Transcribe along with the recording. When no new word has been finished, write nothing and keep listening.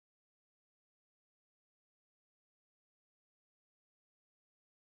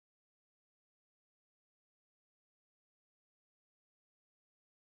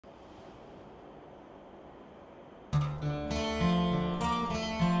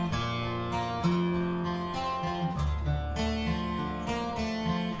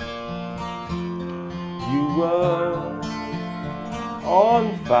were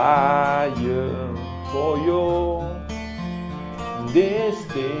on fire for your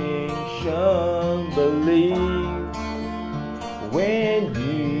distinction. Believe when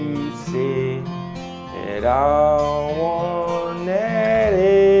you say that I want that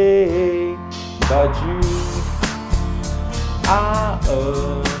AA, but you are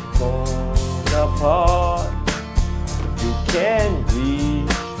torn apart. You can't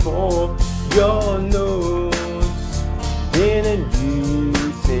reach for your notes. Didn't you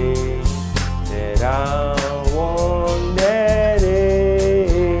say that I want that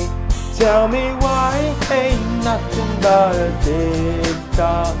AA? Tell me why ain't nothing but a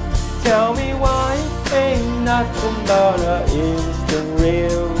TikTok. Tell me why ain't nothing but a instant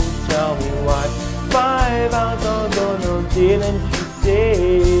reel. Tell me why 5 hours ago, no, didn't you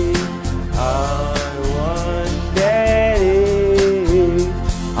say I want that AA?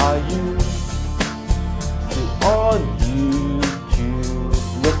 Are you still on YouTube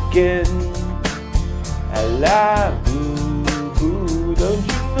looking at La Boo Boo? Don't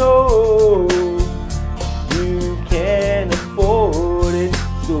you know you can't afford it?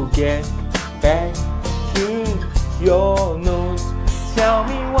 So get back to your notes. Tell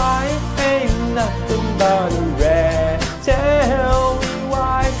me why ain't nothing but a rat. Tell me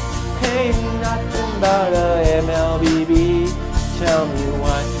why ain't nothing but a MLBB. Tell me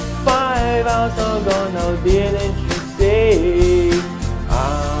why 5 hours ago, now didn't you say I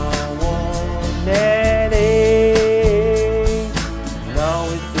want that AA? Now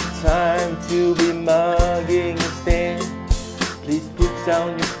is the time to be mugging instead. Please put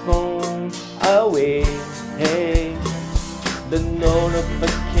down your phone away. Hey, the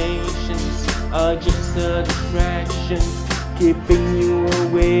notifications are just a distraction, keeping you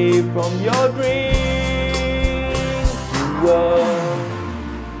away from your dreams. You were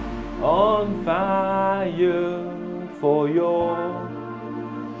on fire for your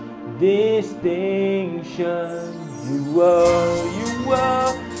distinction. You were.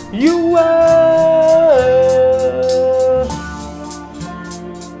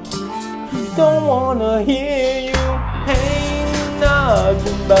 Don't wanna hear you. Ain't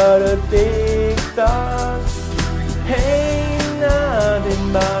nothing but a TikTok. Ain't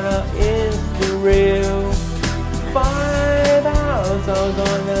nothing but a Insta reel. 5 hours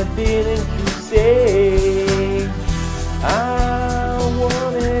ago, didn't you say I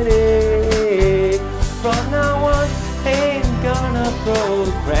wanted it? From now on, ain't gonna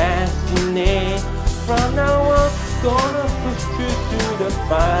procrastinate. From now on, gonna push through to the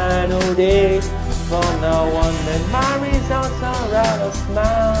final day. From now on, when my results are out, I'll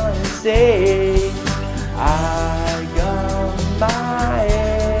smile and say I got my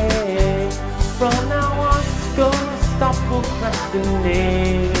A. From now on, gonna stop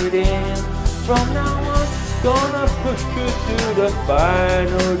procrastinating. From now on, gonna push through to the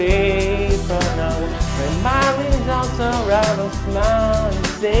final day. From now on, when my results are out, I'll smile and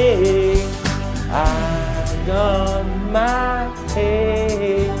say I got my A.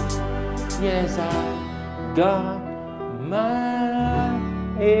 Yes, I got my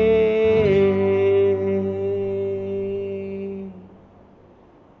A.